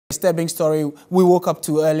disturbing story we woke up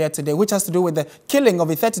to earlier today, which has to do with the killing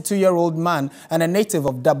of a 32-year-old man and a native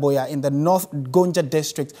of Daboya in the North Gonja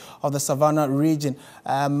district of the Savannah region,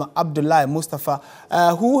 Abdullah Mustafa,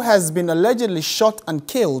 who has been allegedly shot and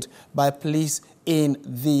killed by police in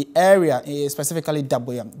the area, specifically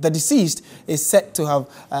Daboya. The deceased is said to have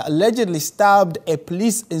allegedly stabbed a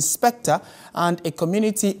police inspector and a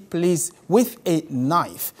community police with a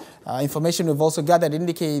knife. Information we've also gathered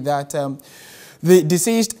indicate that the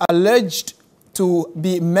deceased, alleged to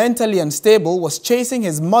be mentally unstable, was chasing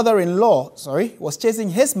his mother-in-law, was chasing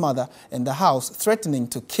his mother in the house, threatening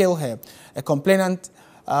to kill her. A complainant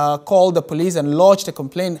called the police and lodged a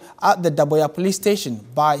complaint at the Daboya police station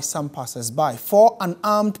by some passers-by. 4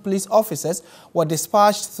 unarmed police officers were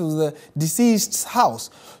dispatched to the deceased's house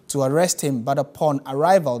to arrest him, but upon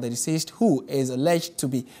arrival, the deceased, who is alleged to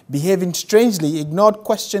be behaving strangely, ignored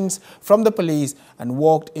questions from the police and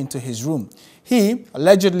walked into his room. He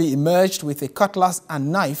allegedly emerged with a cutlass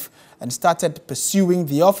and knife and started pursuing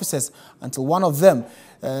the officers until one of them,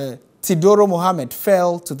 Tidoro Mohammed,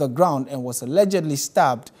 fell to the ground and was allegedly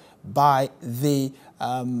stabbed by the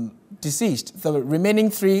deceased. The remaining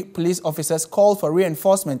 3 police officers called for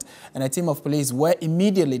reinforcement, and a team of police were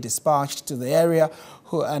immediately dispatched to the area,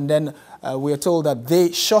 and then we are told that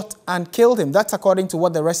they shot and killed him. That's according to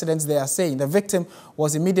what the residents there are saying. The victim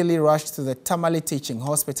was immediately rushed to the Tamale Teaching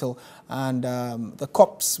Hospital, and the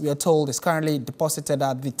corpse, we are told, is currently deposited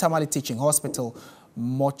at the Tamale Teaching Hospital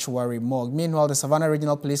mortuary morgue. Meanwhile, the Savannah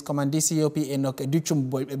Regional Police Command DCOP Enoch Educhum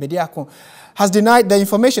Bediako has denied the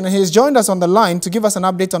information, and he has joined us on the line to give us an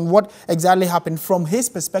update on what exactly happened from his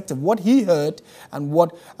perspective, what he heard and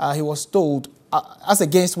what he was told, as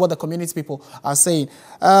against what the community people are saying.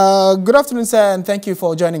 Good afternoon, sir, and thank you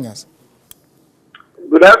for joining us.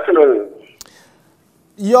 Good afternoon.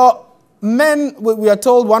 Your men, we are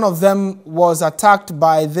told one of them was attacked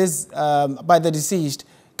by this by the deceased.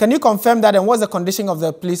 Can you confirm that, and what's the condition of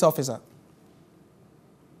the police officer?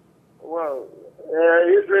 Well,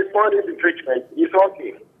 he's responding to treatment. He's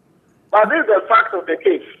okay. But this is the fact of the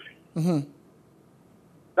case.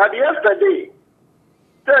 That yesterday,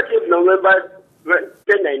 30th November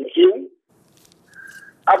 2019,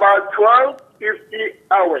 about 12:50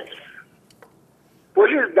 hours,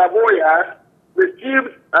 Police Daboya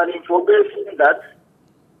received an information that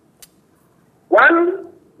one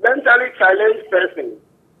mentally challenged person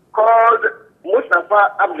called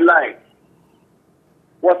Mustafa Abdullah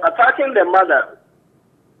was attacking the mother,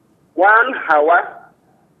 one Hawa,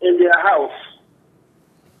 in their house.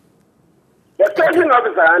 The station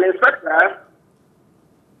officer and inspector,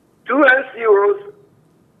 2 NCOs,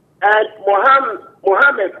 and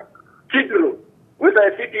Mohammed Tidru, with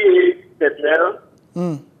a CPA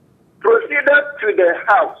personnel, proceeded to the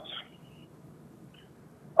house.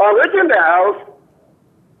 On reaching the house,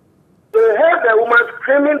 they heard the woman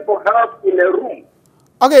screaming for help in a room.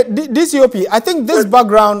 Okay, DCOP, I think this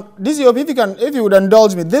background, DCOP, if you would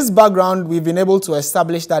indulge me, this background, we've been able to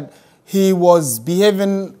establish that he was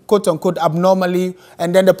behaving, quote-unquote, abnormally,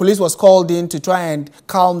 and then the police was called in to try and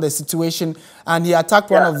calm the situation, and he attacked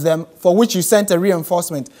one of them, for which you sent a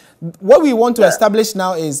reinforcement. What we want to establish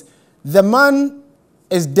now is the man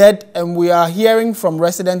is dead, and we are hearing from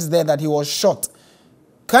residents there that he was shot.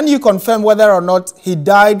 Can you confirm whether or not he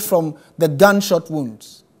died from the gunshot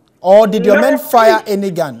wounds? Or did your men fire any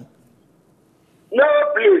gun? No,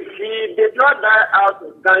 please. He did not die out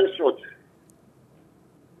of gunshot.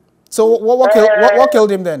 So what killed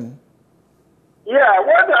him then? Yeah,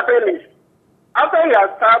 what happened is, after he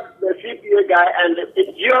had stabbed the CPA guy and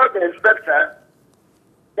injured the inspector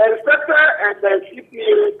and the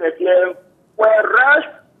CPA personnel were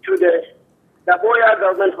rushed to the Daboya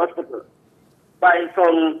Government Hospital by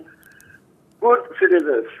some good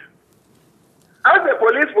citizens. As the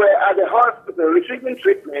police were at the hospital receiving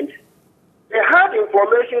treatment, they had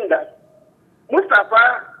information that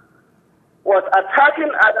Mustafa was attacking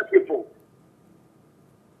other people.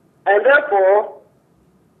 And therefore,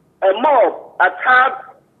 a mob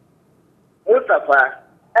attacked Mustafa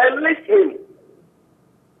and released him.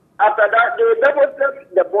 After that, they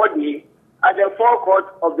deposited the body at the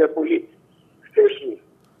forecourt of the police station.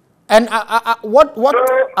 And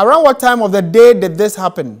around what time of the day did this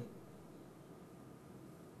happen?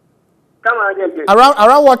 Come on again, please.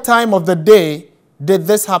 Around what time of the day did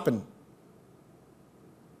this happen?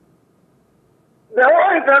 The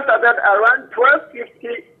whole incident started around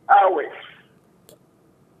 12:50 hours.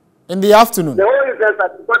 In the afternoon? The whole incident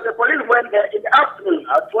started, because the police went there in the afternoon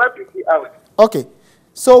at 12:50 hours. Okay.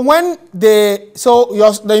 So when the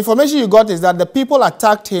information you got is that the people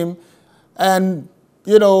attacked him and,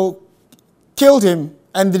 killed him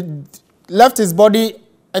and left his body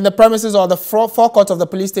In the premises or the forecourt of the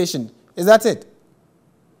police station. Is that it?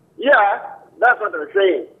 Yeah, that's what I'm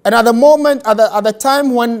saying. And at the moment, at the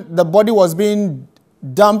time when the body was being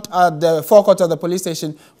dumped at the forecourt of the police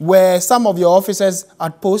station, were some of your officers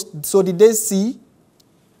at post? So did they see?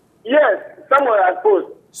 Yes, some were at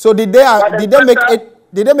post. So did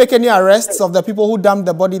they make any arrests of the people who dumped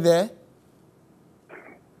the body there?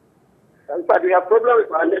 But we have problems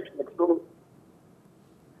with our network,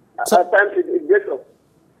 so at times it breaks up.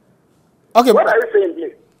 Okay. What are you saying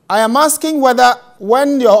here? I am asking whether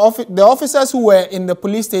when the officers who were in the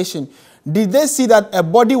police station, did they see that a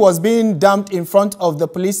body was being dumped in front of the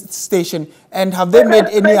police station, and have they made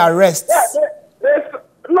any arrests?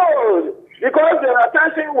 No, because their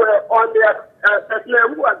attention were on their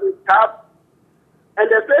personnel who had been stabbed, and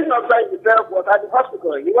the station officer himself was at the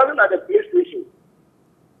hospital. He wasn't at the police station.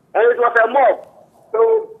 And it was a mob.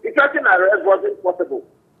 So effecting arrest wasn't possible.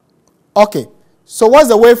 Okay. So what's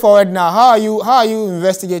the way forward now? How are you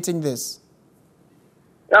investigating this?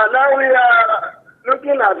 Now we are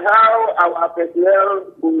looking at how our personnel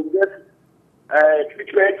will get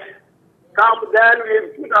treatment. Then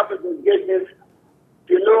we put up investigations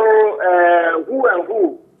to know who and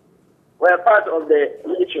who were part of the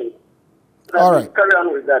mission. All right. Carry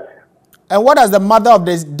on with that. And what has the mother of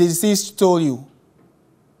the deceased told you?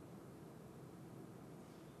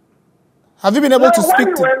 Have you been able to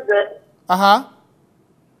speak to?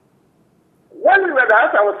 When we were there,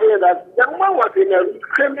 as I was saying that the woman was in a room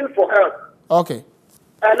screaming for help. Okay.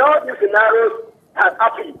 And all these scenarios had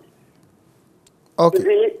happened. Okay. You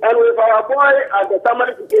see, and with our boy at the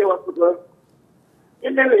Tamale PK hospital,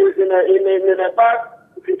 even is in a bad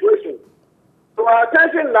situation. So our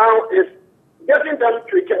attention now is getting them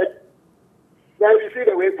treated. Then we see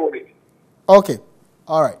the way forward. Okay.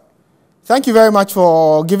 All right. Thank you very much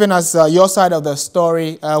for giving us your side of the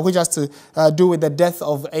story, which has to do with the death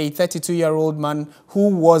of a 32-year-old man who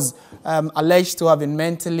was alleged to have been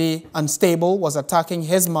mentally unstable, was attacking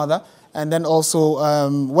his mother, and then also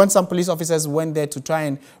when some police officers went there to try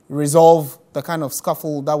and resolve the kind of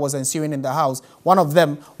scuffle that was ensuing in the house, one of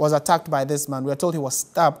them was attacked by this man. We are told he was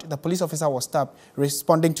stabbed. The police officer was stabbed,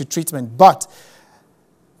 responding to treatment. But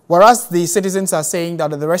whereas the citizens are saying that,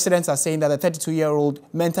 the residents are saying that the 32-year-old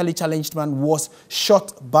mentally challenged man was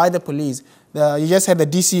shot by the police. You just heard the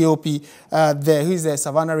DCOP, who is the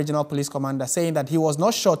Savannah Regional Police Commander, saying that he was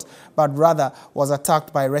not shot, but rather was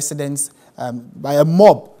attacked by residents, by a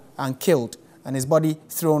mob, and killed, and his body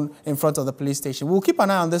thrown in front of the police station. We'll keep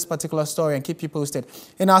an eye on this particular story and keep you posted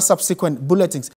in our subsequent bulletins.